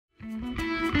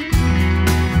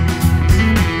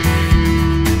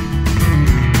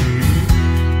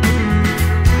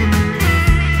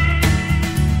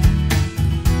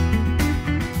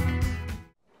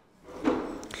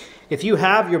If you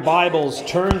have your Bibles,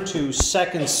 turn to 2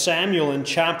 Samuel in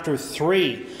chapter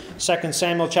 3. 2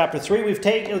 Samuel chapter 3.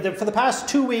 For the past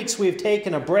 2 weeks, we've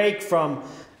taken a break from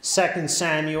 2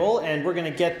 Samuel, and we're going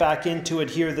to get back into it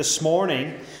here this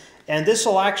morning. And this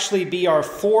will actually be our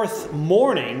fourth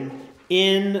morning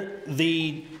in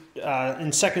 2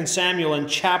 Samuel in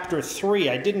chapter 3.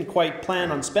 I didn't quite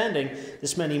plan on spending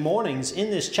this many mornings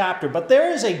in this chapter, but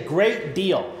there is a great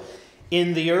deal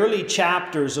in the early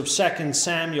chapters of 2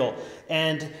 Samuel.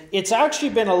 And it's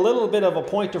actually been a little bit of a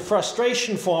point of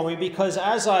frustration for me, because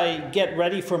as I get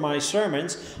ready for my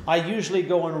sermons, I usually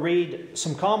go and read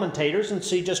some commentators and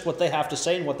see just what they have to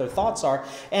say and what their thoughts are.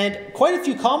 And quite a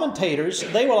few commentators,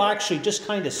 they will actually just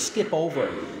kind of skip over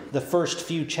the first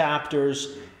few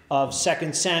chapters of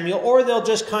 2 Samuel, or they'll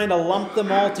just kind of lump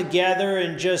them all together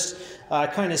and just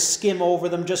kind of skim over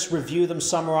them, just review them,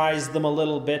 summarize them a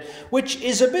little bit, which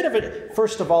is a bit of it.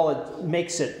 First of all, it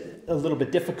makes it a little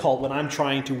bit difficult when I'm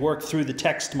trying to work through the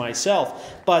text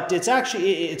myself. But it's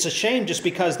a shame, just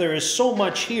because there is so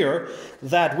much here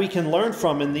that we can learn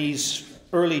from in these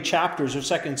early chapters of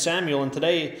 2 Samuel, and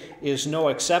today is no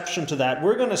exception to that.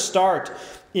 We're going to start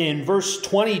in verse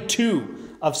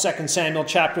 22 of 2 Samuel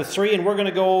chapter 3, and we're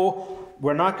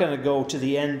not going to go to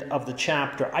the end of the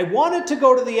chapter. I wanted to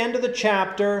go to the end of the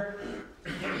chapter,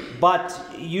 but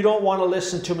you don't want to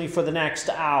listen to me for the next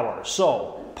hour.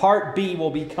 So, part B will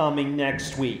be coming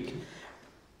next week.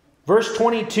 Verse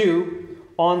 22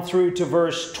 on through to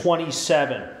verse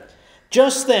 27.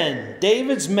 Just then,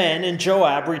 David's men and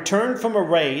Joab returned from a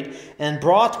raid and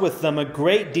brought with them a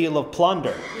great deal of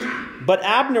plunder. But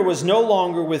Abner was no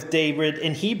longer with David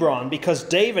in Hebron, because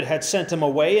David had sent him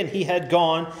away and he had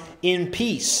gone in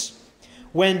peace.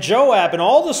 When Joab and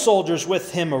all the soldiers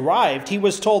with him arrived, he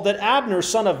was told that Abner,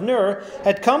 son of Ner,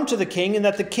 had come to the king, and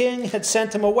that the king had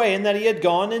sent him away, and that he had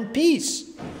gone in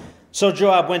peace. So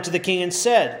Joab went to the king and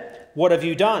said, "What have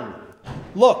you done?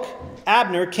 Look,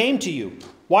 Abner came to you.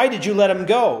 Why did you let him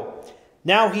go?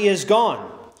 Now he is gone.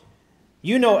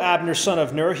 You know Abner, son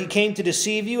of Ner. He came to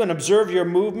deceive you and observe your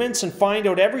movements and find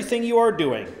out everything you are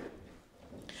doing."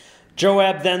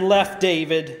 Joab then left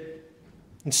David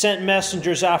and sent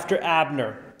messengers after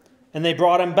Abner, and they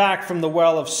brought him back from the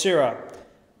well of Sirah,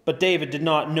 but David did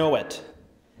not know it.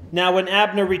 Now when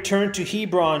Abner returned to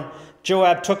Hebron,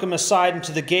 Joab took him aside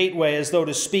into the gateway as though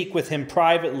to speak with him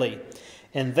privately,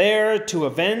 and there, to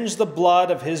avenge the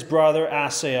blood of his brother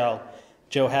Asahel,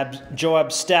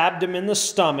 Joab stabbed him in the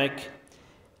stomach,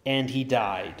 and he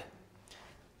died.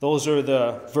 Those are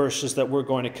the verses that we're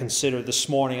going to consider this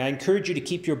morning. I encourage you to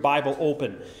keep your Bible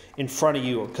open in front of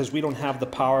you, because we don't have the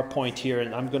PowerPoint here,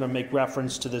 and I'm going to make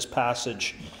reference to this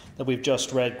passage that we've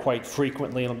just read quite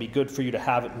frequently, and it'll be good for you to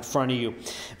have it in front of you.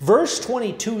 Verse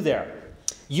 22 there,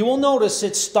 you will notice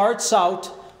it starts out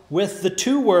with the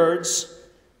two words,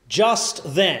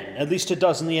 just then. At least it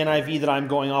does in the NIV that I'm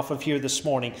going off of here this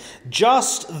morning.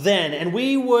 Just then. And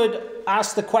we would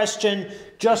ask the question,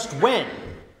 just when?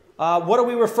 What are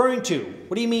we referring to?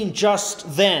 What do you mean,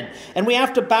 just then? And we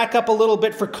have to back up a little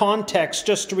bit for context,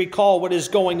 just to recall what is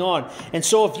going on. And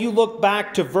so if you look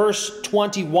back to verse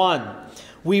 21,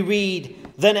 we read,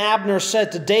 "Then Abner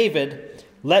said to David,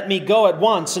 'Let me go at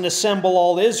once and assemble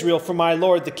all Israel for my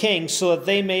lord the king, so that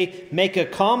they may make a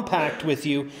compact with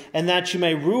you, and that you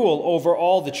may rule over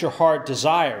all that your heart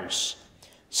desires.'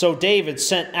 So David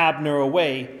sent Abner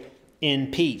away in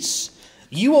peace."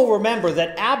 You will remember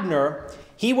that Abner,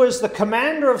 he was the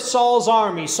commander of Saul's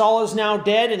army. Saul is now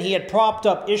dead, and he had propped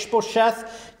up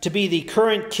Ishbosheth to be the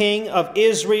current king of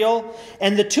Israel.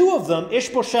 And the two of them,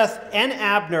 Ishbosheth and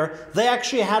Abner, they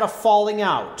actually had a falling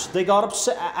out. They got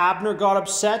upset. Abner got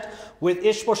upset with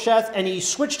Ishbosheth, and he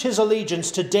switched his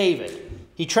allegiance to David.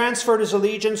 He transferred his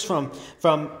allegiance from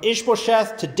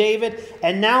Ishbosheth to David,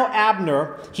 and now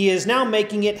Abner, he is now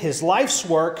making it his life's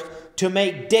work to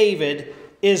make David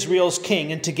Israel's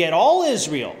king, and to get all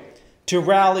Israel to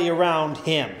rally around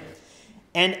him.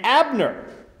 And Abner,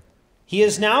 he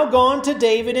has now gone to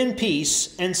David in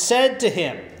peace and said to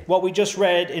him what we just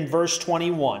read in verse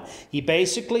 21. He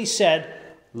basically said,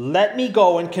 "Let me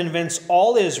go and convince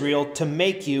all Israel to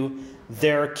make you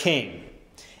their king."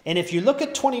 And if you look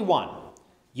at 21,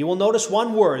 you will notice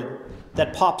one word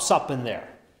that pops up in there.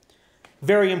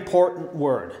 Very important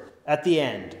word at the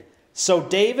end. So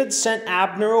David sent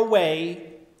Abner away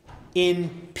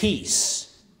in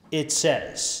peace, it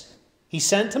says. He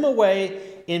sent him away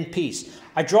in peace.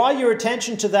 I draw your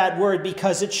attention to that word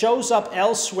because it shows up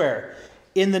elsewhere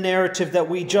in the narrative that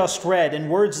we just read, and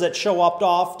words that show up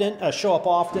often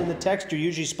in the text, you're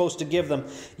usually supposed to give them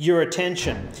your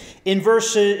attention.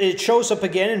 It shows up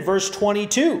again in verse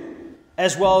 22,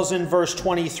 as well as in verse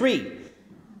 23.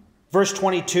 Verse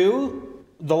 22,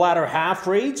 the latter half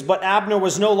reads, "But Abner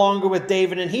was no longer with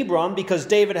David in Hebron because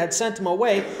David had sent him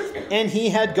away and he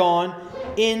had gone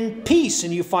in peace."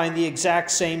 And you find the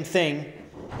exact same thing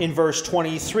in verse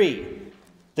 23.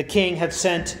 The king had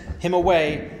sent him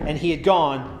away and he had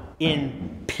gone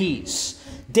in peace.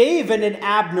 David and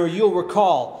Abner, you'll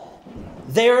recall,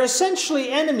 they are essentially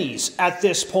enemies at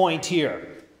this point here.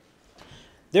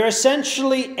 They're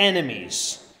essentially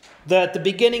enemies. At the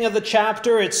beginning of the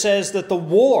chapter, it says that the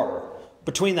war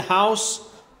between the house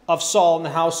of Saul and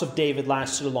the house of David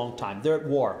lasted a long time. They're at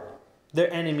war.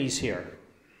 They're enemies here.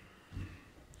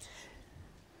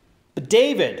 But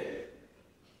David,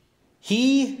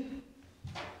 he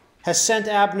has sent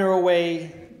Abner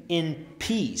away in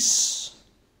peace.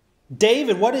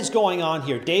 David, what is going on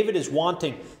here? David is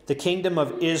wanting the kingdom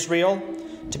of Israel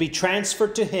to be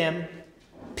transferred to him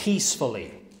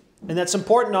peacefully. And that's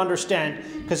important to understand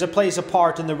because it plays a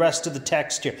part in the rest of the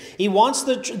text here. He wants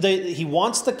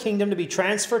the kingdom to be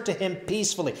transferred to him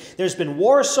peacefully. There's been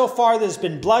war so far. There's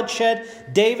been bloodshed.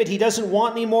 David, he doesn't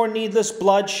want any more needless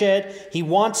bloodshed. He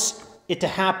wants it to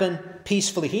happen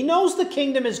peacefully. He knows the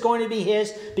kingdom is going to be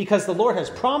his because the Lord has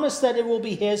promised that it will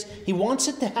be his. He wants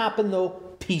it to happen, though,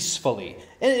 peacefully,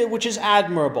 which is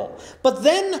admirable. But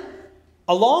then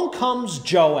along comes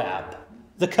Joab,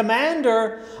 the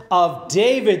commander of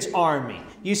David's army.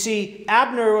 You see,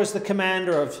 Abner was the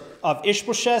commander of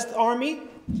Ishbosheth's army,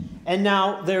 and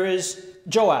now there is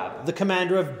Joab, the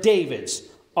commander of David's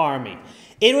army.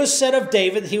 It was said of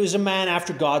David that he was a man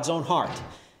after God's own heart.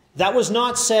 That was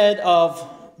not said of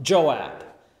Joab.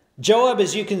 Joab,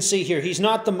 as you can see here, he's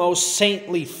not the most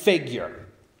saintly figure.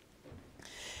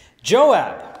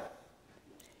 Joab,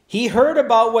 he heard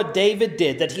about what David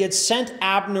did, that he had sent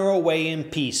Abner away in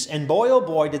peace. And boy, oh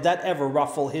boy, did that ever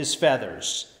ruffle his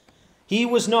feathers. He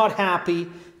was not happy,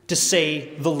 to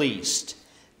say the least.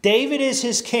 David is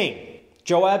his king,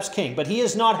 Joab's king, but he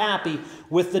is not happy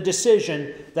with the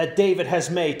decision that David has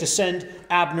made to send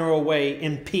Abner away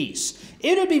in peace.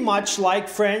 It would be much like,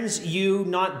 friends, you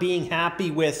not being happy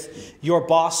with your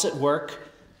boss at work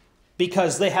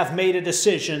because they have made a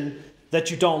decision that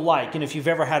you don't like. And if you've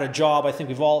ever had a job, I think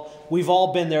we've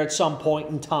all been there at some point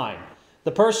in time.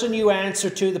 The person you answer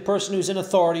to, the person who's in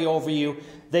authority over you,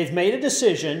 they've made a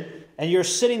decision and you're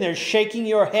sitting there shaking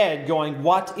your head going,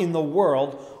 what in the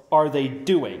world are they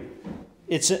doing?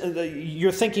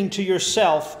 You're thinking to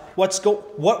yourself, what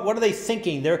are they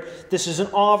thinking? This is an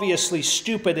obviously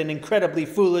stupid and incredibly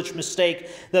foolish mistake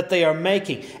that they are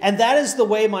making. And that is the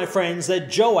way, my friends, that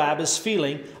Joab is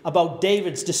feeling about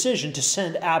David's decision to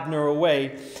send Abner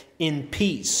away in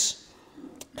peace.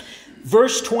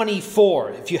 Verse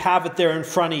 24, if you have it there in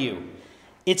front of you,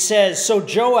 it says, "So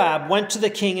Joab went to the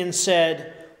king and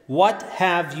said, 'What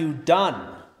have you done?'"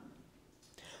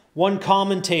 One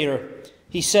commentator,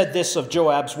 he said this of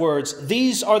Joab's words,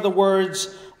 "These are the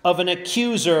words of an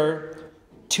accuser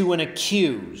to an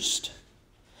accused."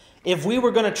 If we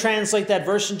were going to translate that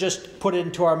verse and just put it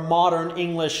into our modern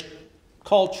English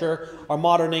culture, our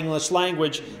modern English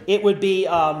language, it would be,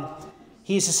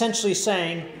 he's essentially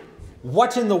saying,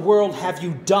 "What in the world have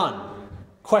you done?"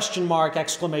 Question mark,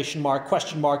 exclamation mark,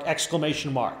 question mark,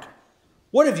 exclamation mark.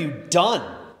 What have you done?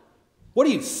 What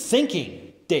are you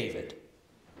thinking, David?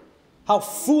 How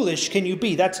foolish can you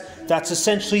be? That's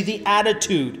essentially the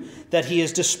attitude that he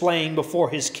is displaying before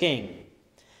his king.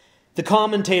 The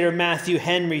commentator Matthew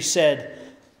Henry said,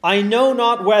 "I know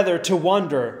not whether to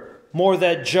wonder more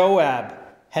that Joab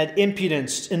had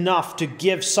impudence enough to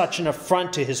give such an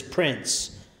affront to his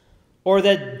prince, or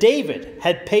that David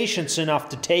had patience enough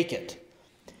to take it.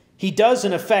 He does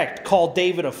in effect call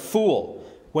David a fool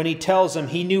when he tells him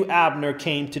he knew Abner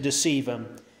came to deceive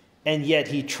him, and yet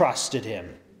he trusted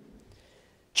him."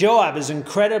 Joab is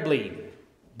incredibly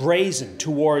brazen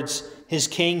towards his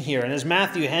king here. And as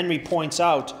Matthew Henry points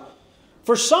out,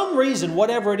 for some reason,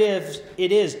 whatever it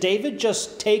is, David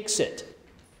just takes it.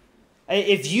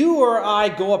 If you or I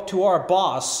go up to our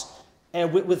boss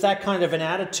with that kind of an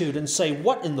attitude and say,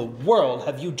 "What in the world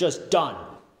have you just done?"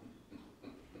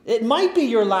 It might be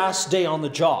your last day on the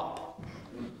job.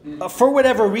 For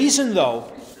whatever reason,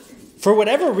 though,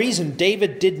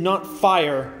 David did not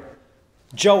fire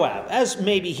Joab, as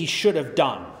maybe he should have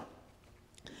done.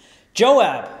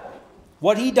 Joab,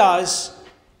 what he does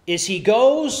is he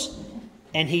goes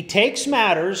and he takes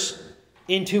matters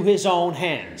into his own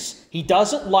hands. He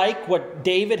doesn't like what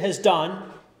David has done,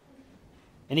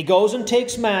 and he goes and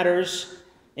takes matters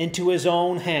into his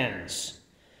own hands.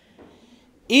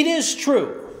 It is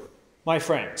true, my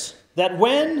friends, that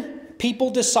when people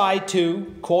decide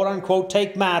to, quote unquote,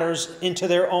 take matters into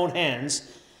their own hands,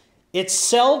 it's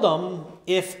seldom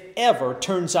if ever,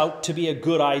 turns out to be a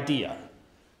good idea.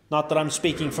 Not that I'm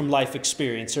speaking from life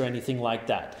experience or anything like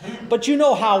that. But you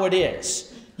know how it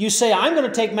is. You say, I'm going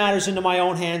to take matters into my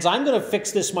own hands. I'm going to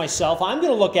fix this myself. I'm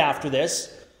going to look after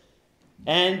this.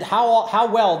 And how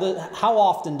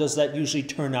often does that usually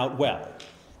turn out well?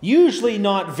 Usually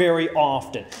not very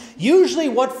often. Usually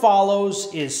what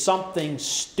follows is something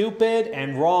stupid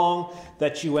and wrong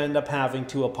that you end up having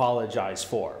to apologize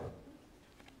for.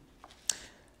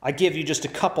 I give you just a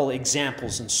couple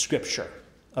examples in Scripture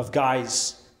of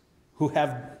guys who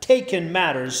have taken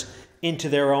matters into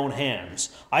their own hands.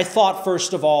 I thought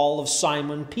first of all of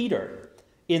Simon Peter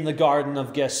in the Garden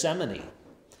of Gethsemane.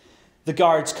 The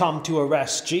guards come to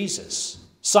arrest Jesus.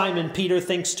 Simon Peter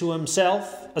thinks to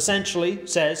himself, essentially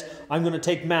says, I'm going to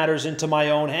take matters into my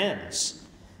own hands.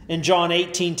 In John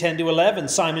 18:10-11,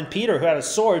 Simon Peter, who had a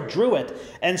sword, drew it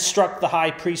and struck the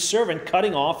high priest's servant,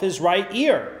 cutting off his right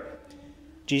ear.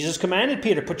 Jesus commanded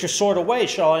Peter, put your sword away.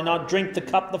 Shall I not drink the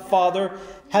cup the Father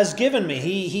has given me?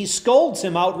 He scolds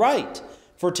him outright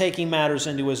for taking matters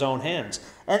into his own hands.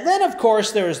 And then, of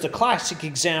course, there is the classic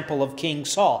example of King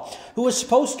Saul, who was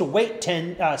supposed to wait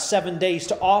 7 days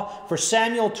for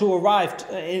Samuel to arrive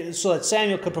so that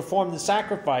Samuel could perform the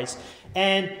sacrifice.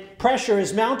 And pressure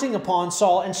is mounting upon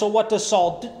Saul. And so what does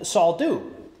Saul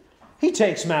do? He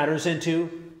takes matters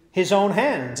into his own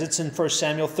hands. It's in 1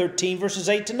 Samuel 13, verses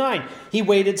 8-9. He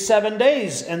waited 7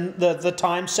 days, and the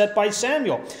time set by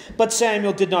Samuel. But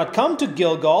Samuel did not come to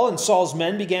Gilgal, and Saul's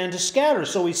men began to scatter.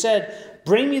 So he said,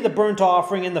 bring me the burnt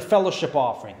offering and the fellowship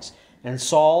offerings. And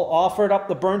Saul offered up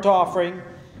the burnt offering,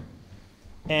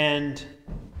 and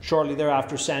shortly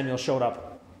thereafter Samuel showed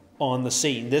up on the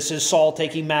scene. This is Saul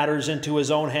taking matters into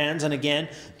his own hands, and again,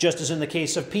 just as in the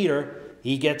case of Peter,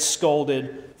 he gets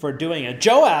scolded for doing it.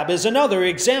 Joab is another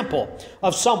example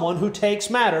of someone who takes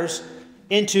matters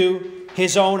into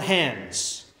his own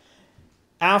hands.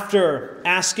 After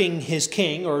asking his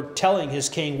king, or telling his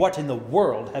king, what in the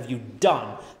world have you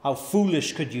done? How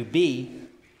foolish could you be?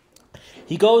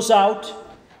 He goes out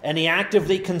and he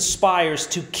actively conspires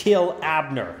to kill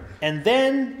Abner. And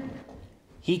then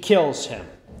he kills him.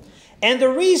 And the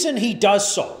reason he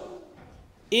does so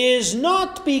is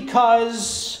not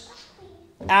because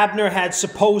Abner had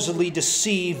supposedly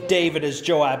deceived David as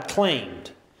Joab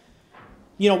claimed.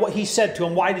 You know what he said to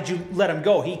him, why did you let him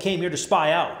go? He came here to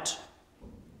spy out.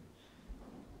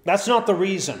 That's not the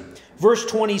reason. Verse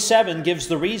 27 gives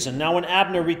the reason. Now when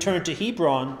Abner returned to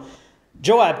Hebron,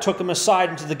 Joab took him aside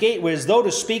into the gateway as though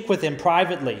to speak with him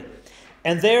privately.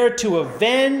 And there to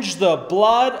avenge the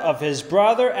blood of his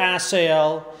brother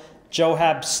Asahel,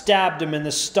 Joab stabbed him in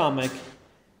the stomach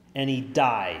and he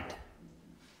died.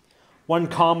 One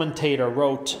commentator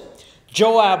wrote,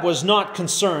 Joab was not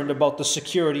concerned about the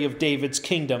security of David's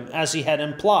kingdom, as he had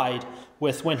implied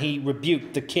when he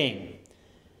rebuked the king.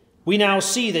 We now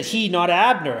see that he, not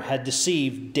Abner, had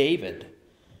deceived David.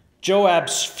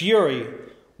 Joab's fury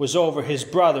was over his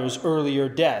brother's earlier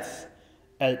death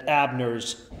at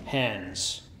Abner's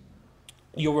hands.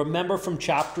 You'll remember from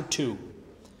chapter 2,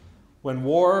 when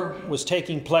war was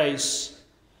taking place,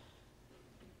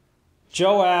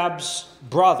 Joab's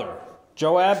brother,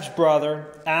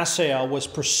 Asahel, was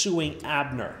pursuing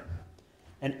Abner.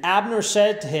 And Abner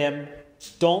said to him,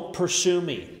 don't pursue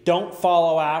me. Don't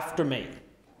follow after me.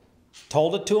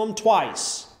 Told it to him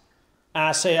twice.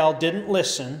 Asahel didn't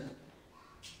listen.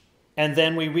 And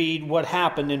then we read what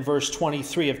happened in verse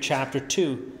 23 of chapter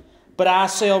 2. But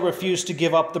Asahel refused to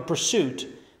give up the pursuit.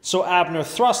 So Abner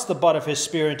thrust the butt of his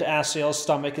spear into Asahel's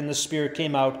stomach, and the spear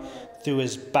came out through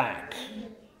his back.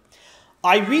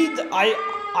 I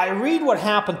read what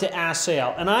happened to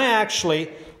Asahel, and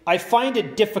I find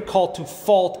it difficult to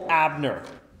fault Abner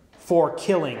for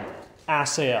killing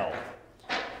Asahel.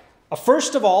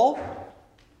 First of all,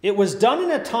 it was done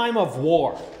in a time of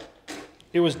war.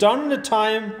 It was done in a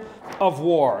time of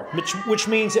war, which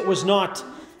means it was not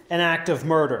an act of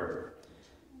murder.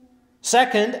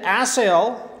 Second,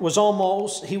 Asahel was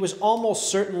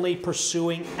almost certainly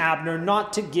pursuing Abner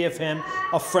not to give him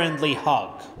a friendly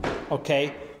hug.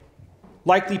 Okay?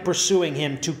 Likely pursuing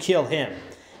him to kill him.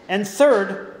 And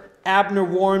third, Abner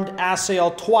warned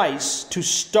Asahel twice to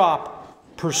stop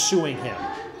pursuing him.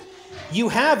 You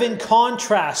have, in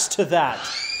contrast to that,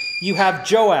 you have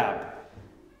Joab.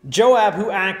 Joab, who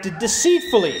acted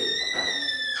deceitfully.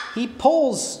 He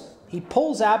pulls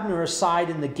Abner aside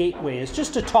in the gateway as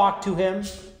just to talk to him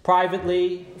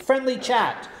privately, friendly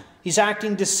chat. He's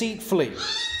acting deceitfully.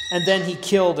 And then he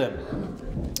killed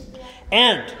him.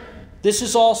 And this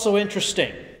is also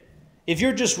interesting. If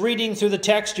you're just reading through the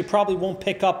text, you probably won't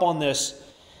pick up on this.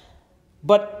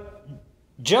 But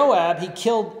Joab, he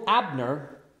killed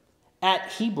Abner, at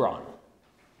Hebron.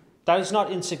 That is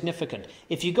not insignificant.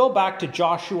 If you go back to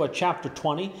Joshua chapter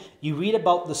 20, you read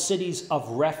about the cities of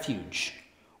refuge,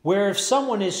 where if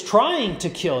someone is trying to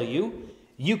kill you,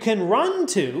 you can run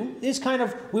to, is kind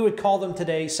of, we would call them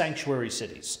today sanctuary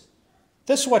cities.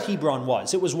 This is what Hebron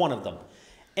was. It was one of them.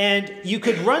 And you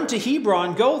could run to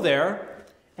Hebron, go there,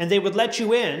 and they would let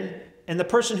you in, and the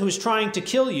person who's trying to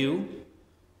kill you,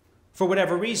 for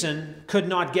whatever reason, could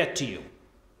not get to you.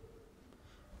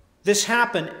 This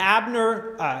happened.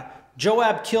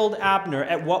 Joab killed Abner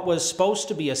at what was supposed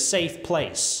to be a safe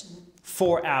place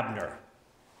for Abner.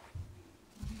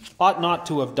 Ought not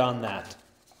to have done that.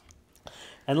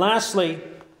 And lastly,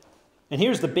 and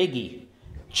here's the biggie,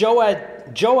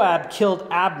 Joab killed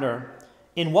Abner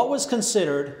in what was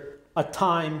considered a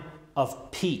time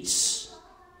of peace.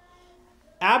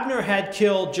 Abner had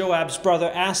killed Joab's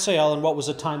brother Asahel in what was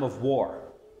a time of war.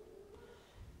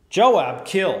 Joab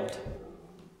killed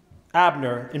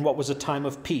Abner in what was a time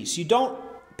of peace. You don't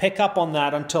pick up on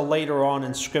that until later on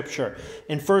in Scripture.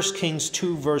 In 1 Kings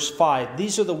 2 verse 5,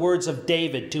 these are the words of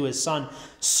David to his son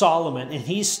Solomon, and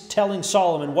he's telling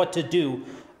Solomon what to do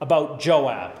about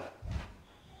Joab.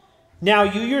 Now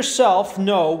you yourself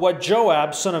know what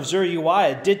Joab, son of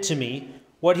Zeruiah, did to me,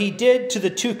 what he did to the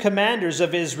two commanders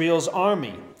of Israel's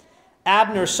army,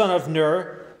 Abner, son of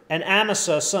Ner, and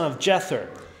Amasa, son of Jether.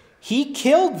 He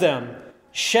killed them,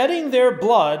 shedding their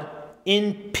blood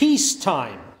in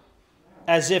peacetime,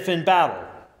 as if in battle,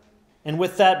 and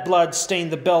with that blood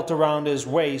stained the belt around his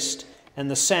waist and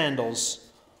the sandals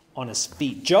on his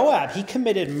feet. Joab, he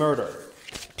committed murder,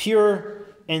 pure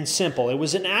and simple. It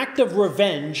was an act of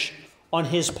revenge on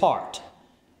his part.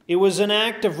 It was an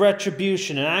act of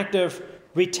retribution, an act of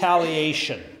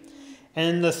retaliation.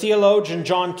 And the theologian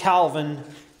John Calvin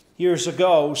years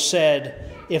ago said,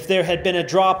 if there had been a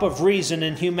drop of reason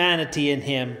and humanity in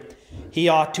him, he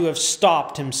ought to have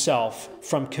stopped himself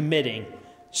from committing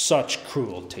such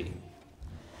cruelty.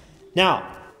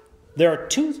 Now, there are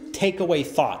two takeaway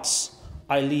thoughts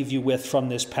I leave you with from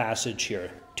this passage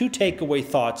here. Two takeaway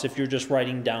thoughts if you're just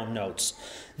writing down notes.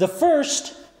 The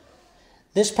first,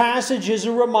 this passage is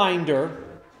a reminder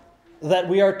that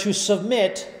we are to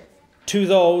submit to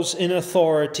those in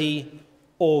authority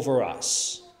over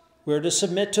us. We're to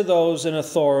submit to those in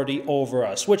authority over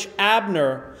us, which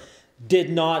Joab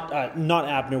did not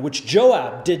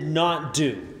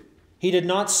do. He did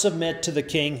not submit to the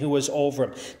king who was over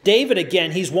him. David,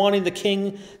 again, he's wanting the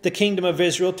kingdom of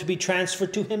Israel to be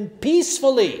transferred to him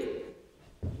peacefully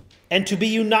and to be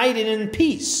united in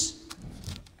peace.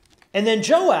 And then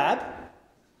Joab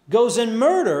goes and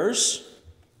murders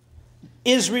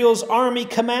Israel's army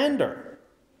commander.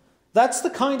 That's the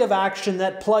kind of action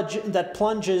that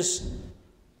plunges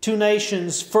two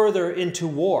nations further into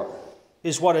war,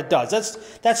 is what it does.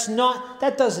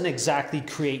 That doesn't exactly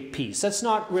create peace. That's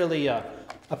not really a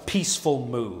peaceful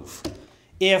move.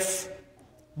 If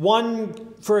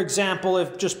one, for example,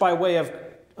 if just by way of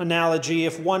analogy,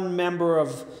 if one member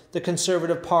of the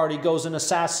Conservative Party goes and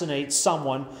assassinates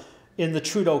someone in the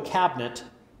Trudeau cabinet,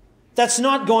 that's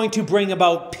not going to bring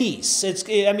about peace.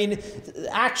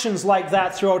 Actions like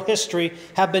that throughout history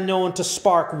have been known to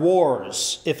spark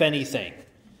wars, if anything.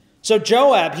 So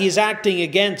Joab, he's acting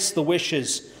against the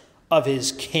wishes of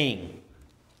his king.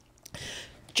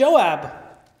 Joab,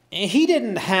 he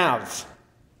didn't have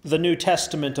the New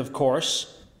Testament, of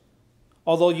course,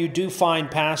 although you do find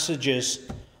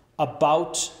passages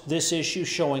about this issue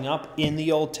showing up in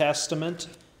the Old Testament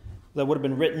that would have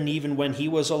been written even when he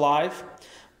was alive.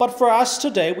 But for us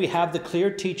today, we have the clear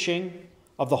teaching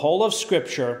of the whole of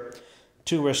Scripture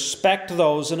to respect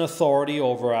those in authority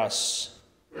over us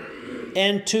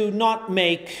and to not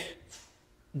make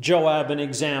Joab an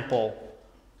example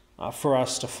for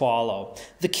us to follow.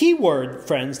 The key word,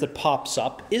 friends, that pops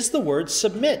up is the word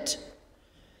submit.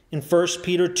 In 1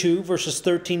 Peter 2, verses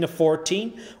 13 to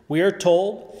 14, we are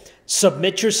told,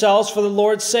 submit yourselves for the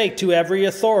Lord's sake to every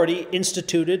authority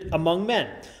instituted among men,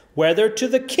 whether to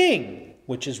the king,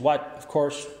 which is what, of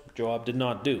course, Joab did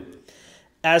not do,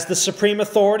 as the supreme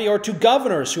authority, or to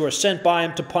governors who are sent by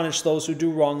him to punish those who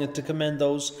do wrong and to commend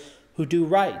those who do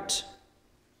right.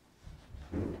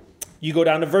 You go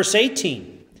down to verse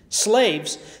 18.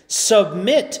 Slaves,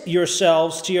 submit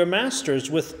yourselves to your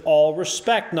masters with all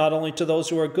respect, not only to those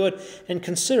who are good and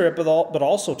considerate, but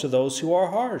also to those who are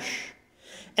harsh.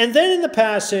 And then in the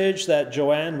passage that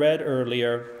Joanne read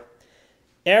earlier,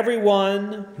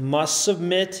 everyone must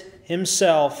submit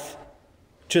himself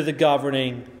to the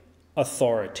governing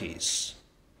authorities.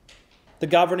 The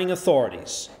governing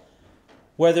authorities.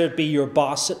 Whether it be your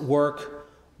boss at work,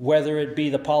 whether it be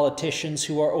the politicians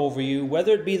who are over you,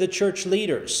 whether it be the church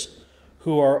leaders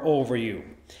who are over you.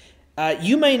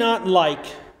 You may not like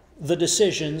the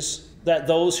decisions that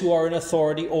those who are in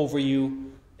authority over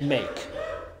you make.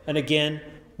 And again,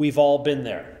 we've all been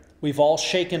there. We've all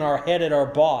shaken our head at our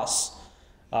boss,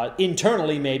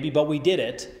 internally maybe, but we did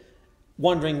it,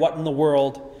 wondering what in the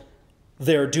world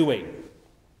they're doing.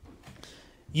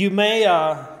 You may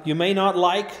not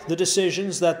like the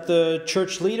decisions that the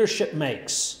church leadership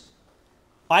makes.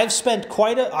 I've spent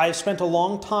a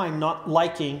long time not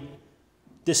liking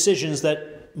decisions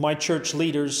that my church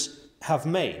leaders have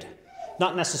made.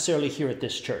 Not necessarily here at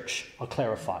this church, I'll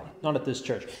clarify. Not at this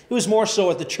church. It was more so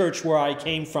at the church where I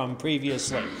came from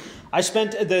previously.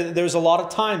 There's a lot of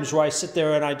times where I sit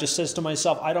there and I just says to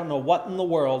myself, I don't know what in the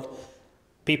world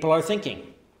people are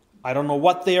thinking. I don't know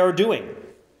what they are doing.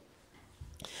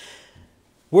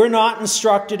 We're not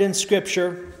instructed in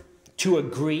Scripture to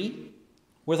agree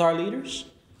with our leaders.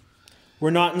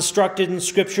 We're not instructed in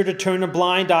Scripture to turn a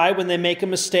blind eye when they make a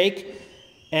mistake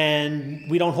and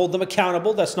we don't hold them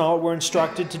accountable. That's not what we're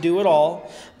instructed to do at all.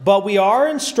 But we are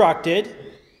instructed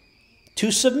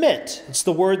to submit. It's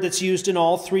the word that's used in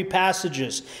all three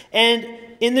passages. And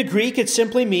in the Greek, it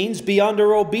simply means be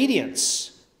under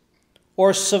obedience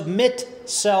or submit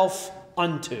self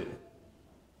unto.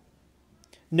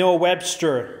 Noah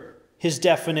Webster, his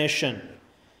definition,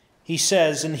 he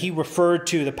says, and he referred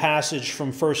to the passage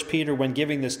from 1 Peter when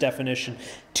giving this definition,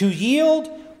 to yield,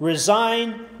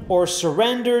 resign, or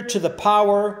surrender to the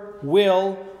power,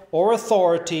 will, or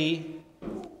authority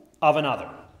of another.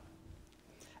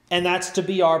 And that's to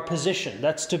be our position.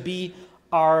 That's to be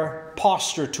our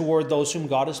posture toward those whom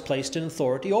God has placed in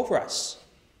authority over us.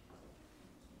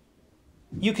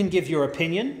 You can give your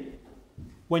opinion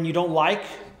when you don't like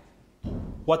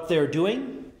what they're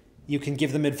doing. You can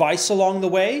give them advice along the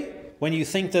way when you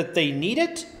think that they need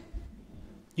it.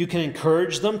 You can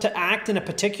encourage them to act in a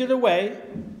particular way.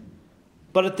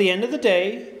 But at the end of the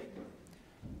day,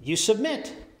 you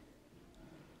submit.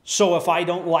 So if I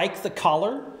don't like the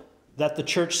color that the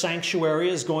church sanctuary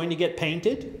is going to get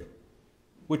painted,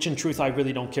 which in truth I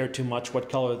really don't care too much what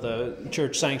color the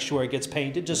church sanctuary gets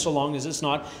painted, just so long as it's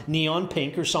not neon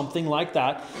pink or something like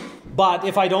that. But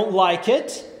if I don't like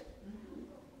it,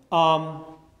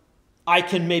 I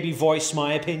can maybe voice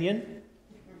my opinion.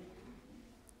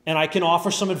 And I can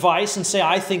offer some advice and say,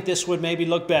 I think this would maybe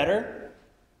look better.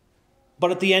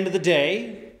 But at the end of the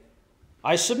day,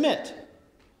 I submit.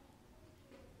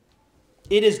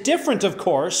 It is different, of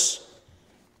course,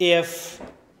 if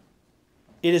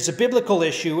it is a biblical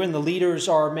issue and the leaders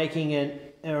are making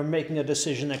a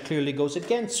decision that clearly goes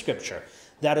against Scripture.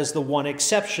 That is the one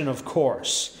exception, of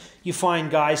course. You find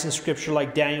guys in Scripture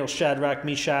like Daniel, Shadrach,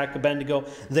 Meshach, Abednego.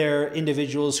 They're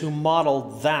individuals who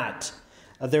modeled that.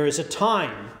 There is a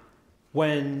time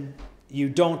when you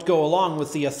don't go along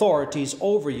with the authorities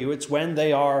over you. It's when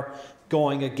they are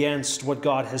going against what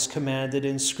God has commanded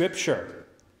in Scripture.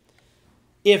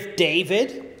 If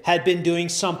David had been doing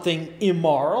something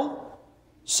immoral,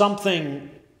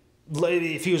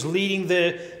 if he was leading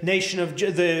the nation of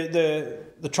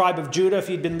the tribe of Judah, if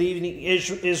he'd been leading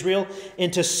Israel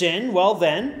into sin, well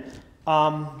then,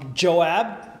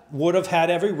 Joab would have had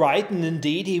every right, and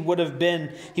indeed he would have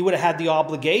had the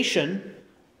obligation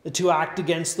to act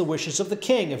against the wishes of the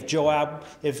king.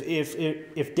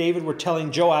 If David were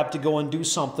telling Joab to go and do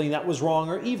something that was wrong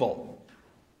or evil.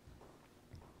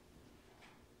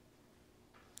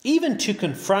 Even to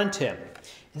confront him.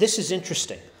 This is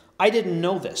interesting. I didn't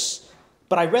know this,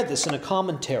 but I read this in a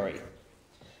commentary.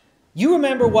 You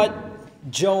remember what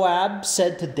Joab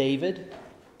said to David?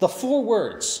 The 4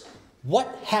 words,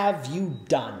 "What have you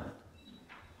done?"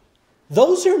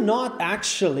 Those are not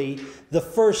actually the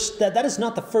first, that is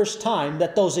not the first time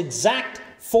that those exact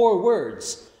 4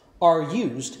 words are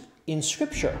used in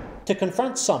Scripture to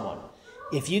confront someone.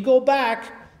 If you go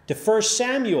back to 1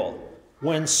 Samuel,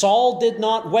 when Saul did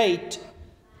not wait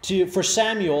for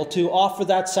Samuel to offer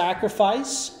that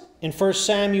sacrifice, in 1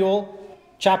 Samuel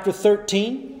chapter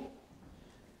 13,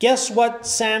 guess what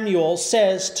Samuel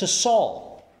says to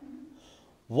Saul?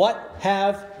 "What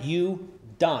have you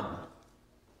done?"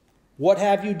 What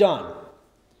have you done?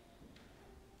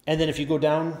 And then if you go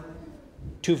down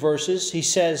 2 verses, he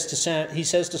says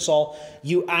to Saul,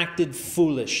 "You acted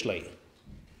foolishly."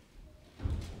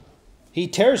 He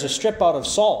tears a strip out of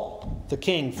Saul, the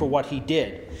king, for what he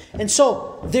did. And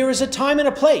so there is a time and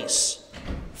a place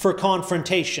for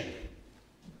confrontation.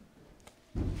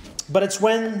 But it's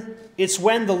when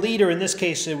the leader, in this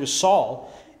case it was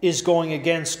Saul, is going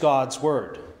against God's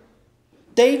word.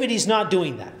 David, he's not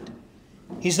doing that.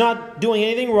 He's not doing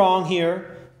anything wrong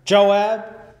here. Joab,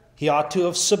 he ought to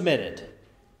have submitted.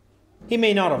 He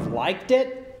may not have liked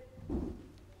it.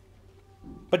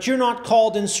 But you're not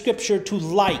called in Scripture to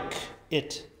like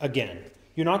it again.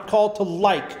 You're not called to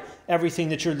like everything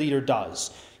that your leader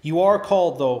does. You are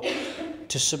called, though,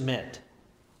 to submit.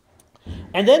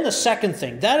 And then the second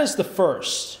thing, that is the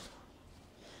first.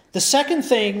 The second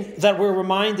thing that we're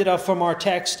reminded of from our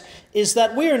text is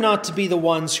that we are not to be the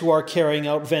ones who are carrying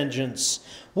out vengeance.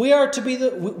 We are to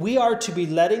be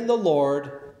letting the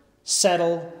Lord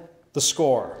settle the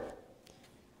score.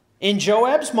 In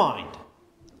Joab's mind,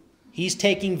 he's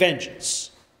taking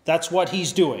vengeance. That's what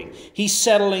he's doing. He's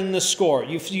settling the score.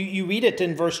 You read it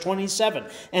in verse 27.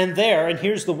 And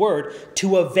here's the word,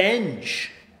 to avenge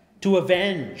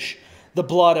the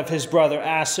blood of his brother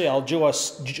Asahel.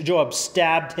 Joab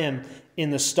stabbed him in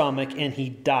the stomach and he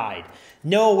died.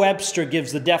 Noah Webster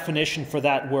gives the definition for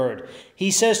that word.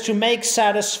 He says to make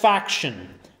satisfaction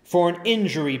for an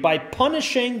injury by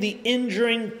punishing the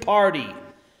injuring party,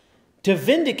 to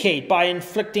vindicate by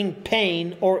inflicting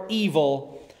pain or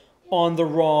evil on the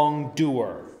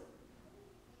wrongdoer.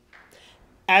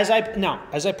 As I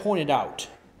pointed out,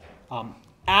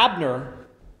 Abner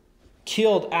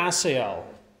killed Asahel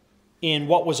in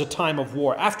what was a time of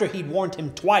war, after he'd warned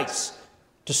him twice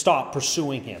to stop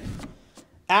pursuing him.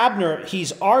 Abner,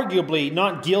 he's arguably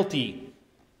not guilty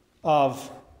of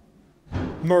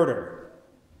murder.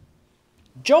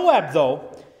 Joab,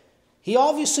 though, he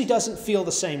obviously doesn't feel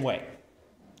the same way.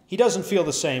 He doesn't feel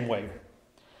the same way.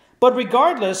 But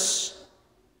regardless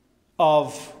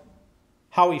of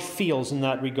how he feels in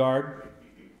that regard,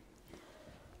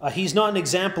 he's not an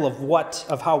example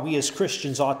of how we as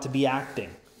Christians ought to be acting.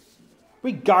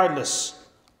 Regardless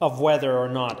of whether or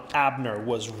not Abner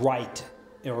was right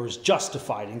or was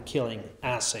justified in killing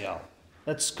Asahel.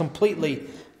 That's completely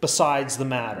besides the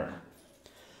matter.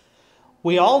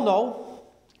 We all know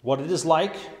what it is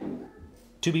like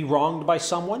to be wronged by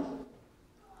someone.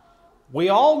 We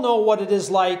all know what it is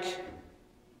like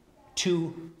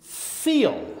to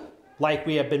feel like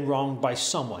we have been wronged by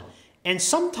someone. And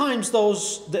sometimes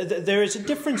there is a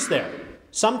difference there.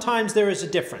 Sometimes there is a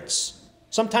difference.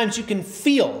 Sometimes you can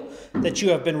feel that you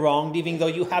have been wronged, even though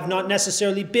you have not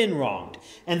necessarily been wronged.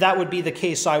 And that would be the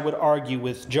case, I would argue,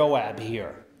 with Joab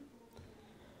here.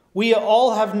 We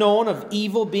all have known of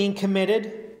evil being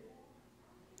committed.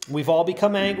 We've all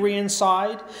become angry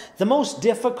inside. The most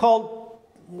difficult,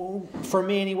 for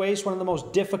me anyways, one of the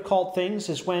most difficult things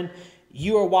is when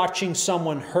you are watching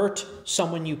someone hurt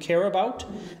someone you care about.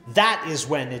 That's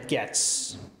when it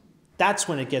gets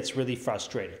really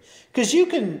frustrating. Because you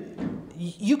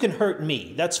can hurt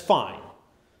me, that's fine.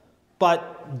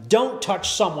 But don't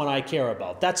touch someone I care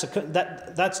about.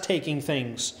 That's taking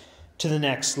things to the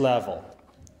next level.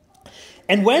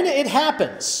 And when it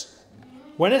happens,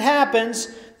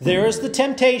 there is the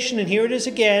temptation, and here it is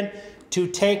again, to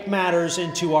take matters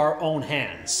into our own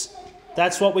hands.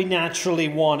 That's what we naturally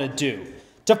want to do.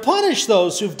 To punish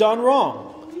those who've done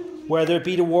wrong, whether it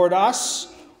be toward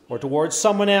us or towards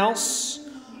someone else.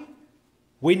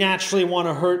 We naturally want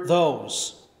to hurt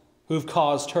those who've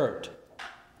caused hurt.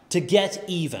 To get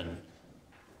even.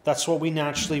 That's what we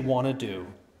naturally want to do.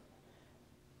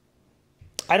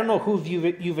 I don't know who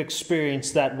you've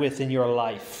experienced that with in your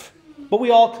life, but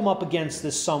we all come up against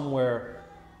this somewhere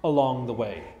along the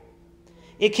way.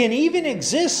 It can even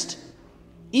exist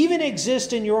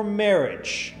in your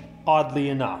marriage, oddly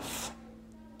enough.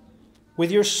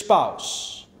 With your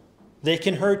spouse. They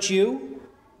can hurt you,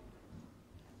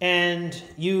 and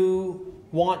you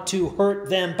want to hurt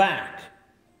them back.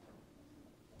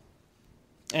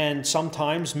 And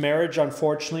sometimes marriage,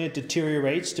 unfortunately, it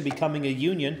deteriorates to becoming a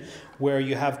union where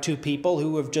you have two people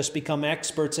who have just become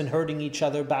experts in hurting each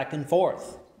other back and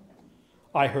forth.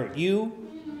 I hurt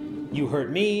you, you hurt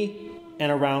me,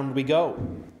 and around we go.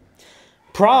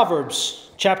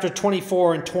 Proverbs chapter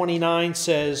 24 and 29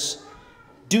 says,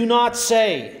 "Do not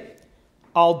say,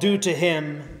 'I'll do to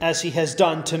him as he has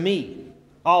done to me.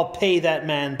 I'll pay that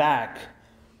man back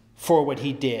for what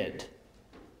he did.'"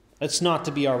 That's not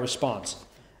to be our response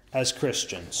as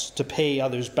Christians, to pay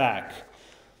others back.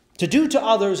 To do to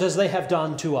others as they have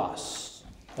done to us.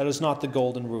 That is not the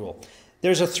golden rule.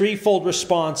 There's a threefold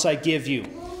response I give you,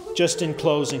 just in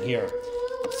closing here.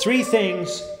 Three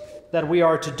things that we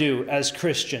are to do as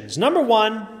Christians. Number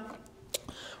one,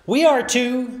 we are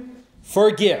to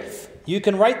forgive. You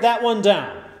can write that one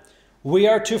down. We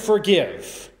are to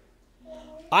forgive.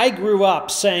 I grew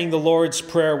up saying the Lord's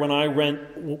Prayer when I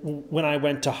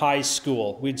went to high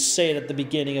school. We'd say it at the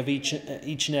beginning of each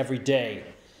and every day.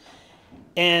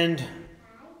 And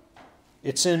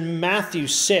it's in Matthew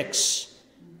 6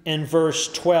 and verse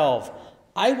 12.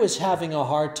 I was having a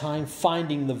hard time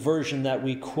finding the version that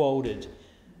we quoted.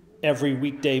 every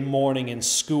weekday morning in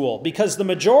school, because the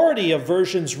majority of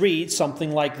versions read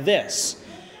something like this: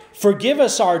 forgive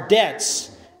us our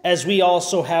debts as we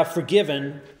also have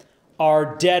forgiven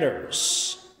our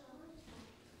debtors.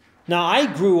 Now, I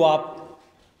grew up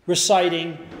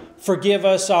reciting, forgive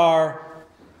us our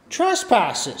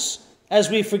trespasses as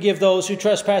we forgive those who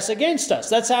trespass against us.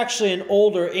 That's actually an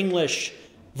older English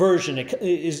version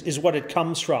is what it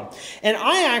comes from. And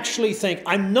I actually think,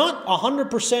 I'm not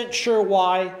 100% sure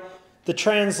why the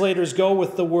translators go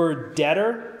with the word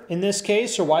debtor in this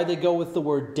case, or why they go with the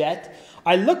word debt.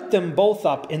 I looked them both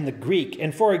up in the Greek.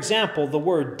 And for example, the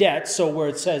word debt, so where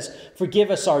it says,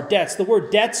 forgive us our debts, the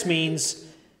word debts means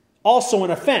also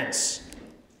an offense,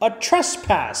 a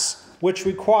trespass, which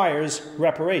requires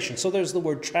reparation. So there's the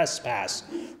word trespass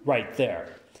right there.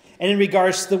 And in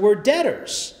regards to the word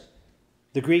debtors,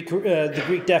 the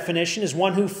Greek definition is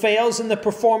one who fails in the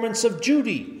performance of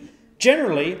duty,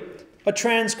 generally a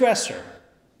transgressor,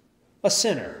 a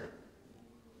sinner.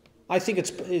 I think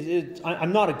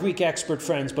I'm not a Greek expert,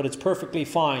 friends, but it's perfectly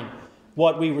fine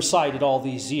what we recited all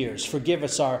these years. Forgive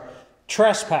us our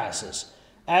trespasses,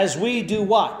 as we do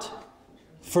what?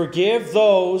 Forgive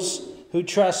those who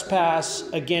trespass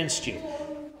against you.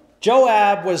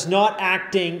 Joab was not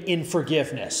acting in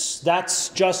forgiveness. That's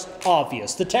just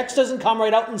obvious. The text doesn't come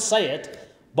right out and say it,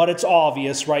 but it's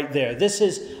obvious right there. This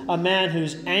is a man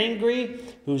who's angry,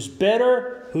 who's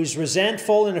bitter, who's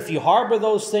resentful, and if you harbor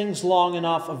those things long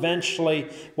enough, eventually,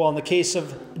 well, in the case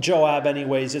of Joab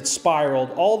anyways, it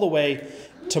spiraled all the way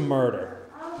to murder.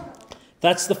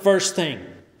 That's the first thing.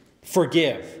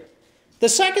 Forgive. The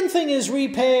second thing is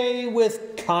repay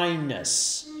with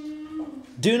kindness.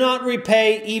 Do not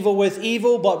repay evil with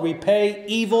evil, but repay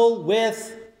evil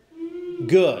with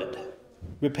good.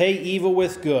 Repay evil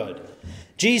with good.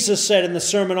 Jesus said in the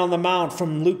Sermon on the Mount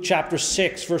from Luke chapter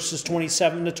 6, verses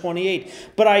 27 to 28,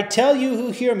 but I tell you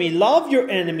who hear me, love your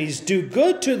enemies, do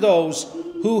good to those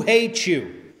who hate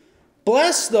you,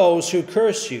 bless those who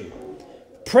curse you,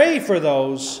 pray for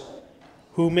those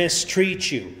who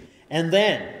mistreat you. And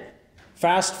then,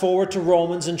 fast forward to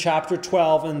Romans in chapter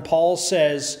 12, and Paul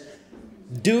says,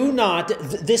 do not,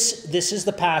 this is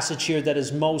the passage here that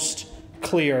is most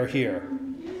clear here.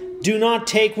 Do not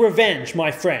take revenge, my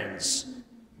friends.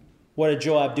 What did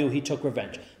Joab do? He took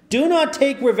revenge. Do not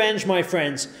take revenge, my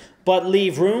friends, but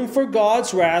leave room for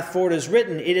God's wrath, for it is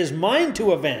written, it is mine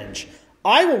to avenge.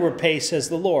 I will repay, says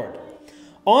the Lord.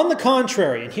 On the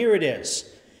contrary, and here it is,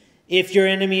 if your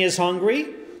enemy is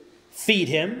hungry, feed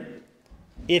him.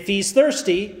 If he's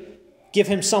thirsty, give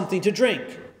him something to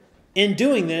drink. In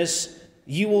doing this,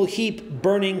 you will heap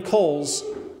burning coals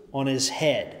on his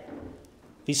head.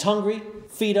 If he's hungry,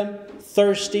 feed him.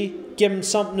 Thirsty, give him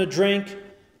something to drink.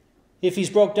 If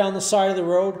he's broke down the side of the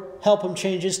road, help him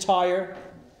change his tire.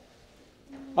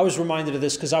 I was reminded of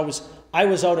this because I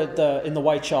was out in the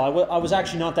White Shell. I was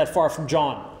actually not that far from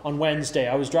John on Wednesday.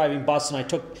 I was driving bus and I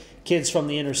took kids from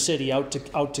the inner city out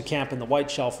to camp in the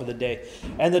White Shell for the day.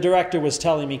 And the director was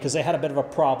telling me, because they had a bit of a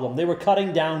problem. They were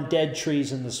cutting down dead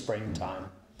trees in the springtime.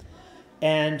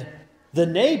 And the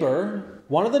neighbor,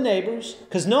 one of the neighbors,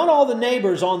 because not all the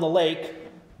neighbors on the lake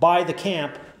by the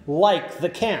camp like the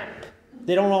camp.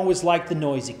 They don't always like the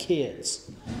noisy kids.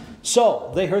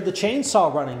 So they heard the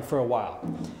chainsaw running for a while.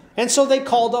 And so they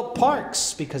called up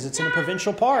parks, because it's in a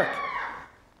provincial park.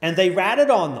 And they ratted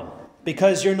on them,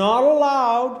 because you're not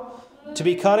allowed to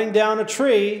be cutting down a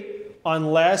tree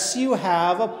unless you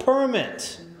have a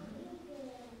permit.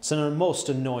 It's a most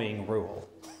annoying rule.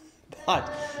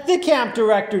 But the camp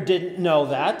director didn't know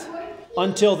that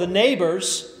until the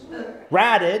neighbors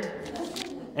ratted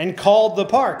and called the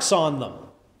parks on them.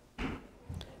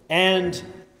 And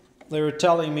they were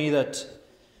telling me that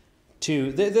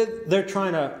they're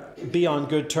trying to be on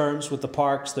good terms with the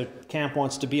parks. The camp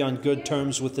wants to be on good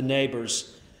terms with the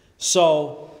neighbors.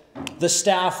 So the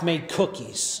staff made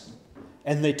cookies,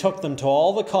 and they took them to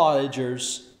all the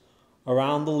cottagers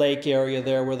around the lake area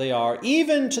there where they are,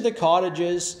 even to the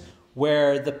cottages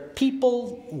where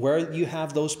you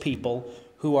have those people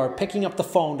who are picking up the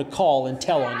phone to call and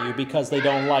tell on you because they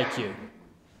don't like you.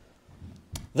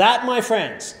 That, my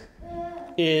friends,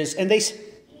 is, and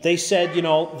they said, you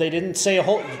know, they didn't say a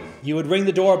whole, you would ring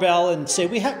the doorbell and say,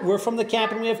 we're from the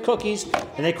camp and we have cookies,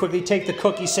 and they quickly take the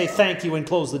cookies, say thank you, and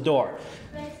close the door.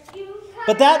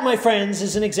 But that, my friends,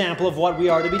 is an example of what we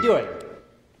are to be doing.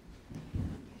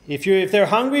 If they're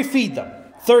hungry, feed them.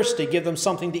 Thirsty, give them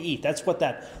something to eat. That's what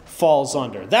that falls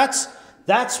under. That's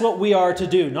what we are to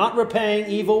do, not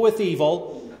repaying evil with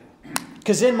evil.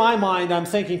 Because in my mind, I'm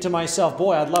thinking to myself,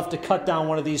 boy, I'd love to cut down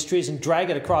one of these trees and drag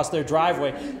it across their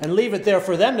driveway and leave it there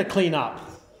for them to clean up.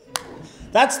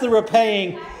 That's the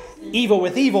repaying evil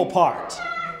with evil part.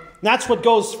 That's what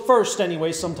goes first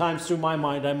anyway, sometimes through my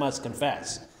mind, I must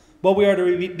confess. But we are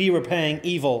to be repaying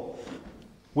evil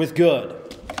with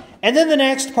good. And then the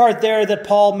next part there that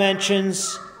Paul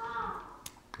mentions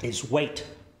is wait.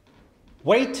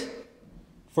 Wait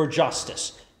for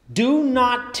justice. Do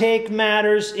not take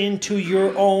matters into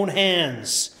your own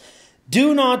hands.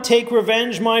 Do not take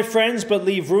revenge, my friends, but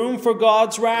leave room for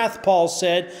God's wrath, Paul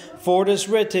said. For it is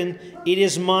written, it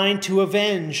is mine to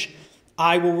avenge.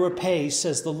 I will repay,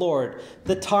 says the Lord.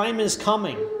 The time is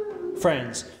coming,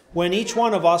 friends, when each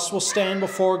one of us will stand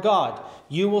before God.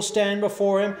 You will stand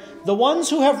before him. The ones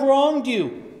who have wronged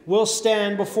you will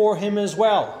stand before him as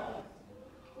well.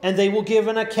 And they will give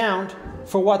an account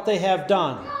for what they have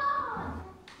done.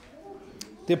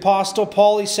 The Apostle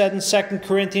Paul, he said in 2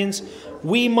 Corinthians,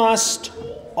 we must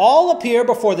all appear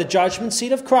before the judgment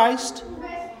seat of Christ,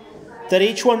 that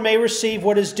each one may receive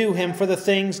what is due him for the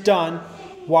things done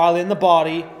while in the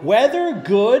body, whether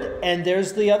good, and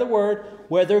there's the other word,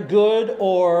 whether good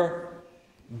or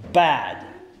bad.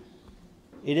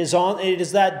 It is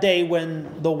that day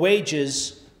when the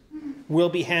wages will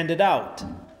be handed out,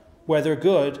 whether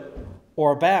good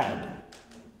or bad.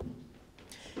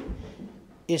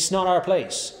 It's not our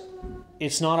place.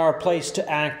 It's not our place to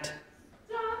act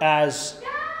as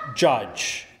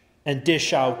judge and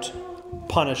dish out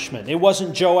punishment. It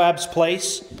wasn't Joab's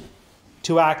place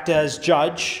to act as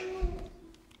judge,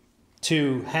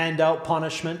 to hand out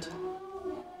punishment.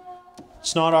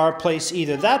 It's not our place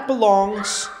either. That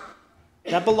belongs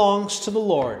to the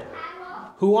Lord,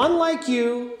 who, unlike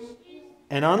you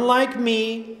and unlike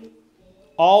me,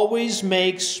 always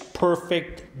makes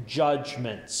perfect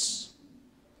judgments.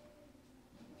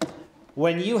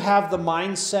 When you have the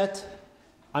mindset,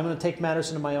 I'm going to take matters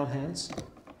into my own hands,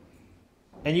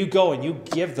 and you go and you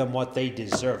give them what they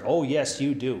deserve. Oh, yes,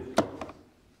 you do.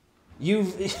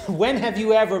 When have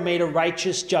you ever made a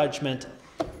righteous judgment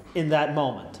in that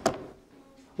moment?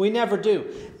 We never do.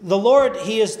 The Lord,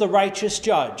 he is the righteous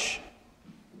judge.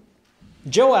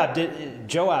 Joab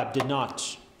did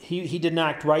not. He didn't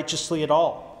act righteously at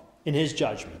all in his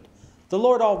judgment. The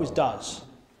Lord always does.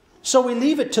 So we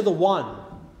leave it to the one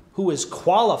who is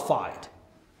qualified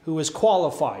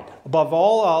above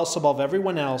all else, above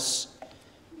everyone else,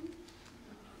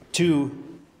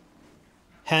 to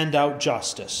hand out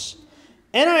justice.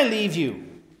 And I leave you,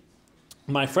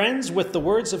 my friends, with the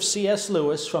words of C.S.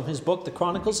 Lewis from his book, The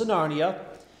Chronicles of Narnia.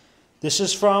 This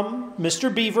is from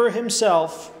Mr. Beaver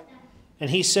himself, and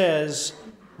he says,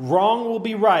 wrong will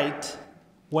be right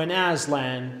when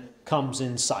Aslan comes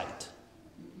in sight.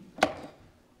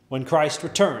 When Christ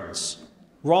returns,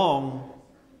 wrong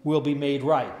will be made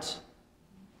right.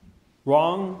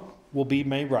 Wrong will be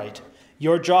made right.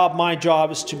 Your job, my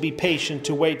job, is to be patient,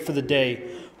 to wait for the day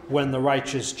when the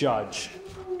righteous judge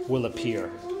will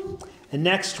appear. And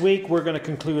next week, we're going to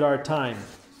conclude our time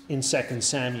in 2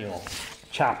 Samuel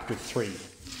chapter 3.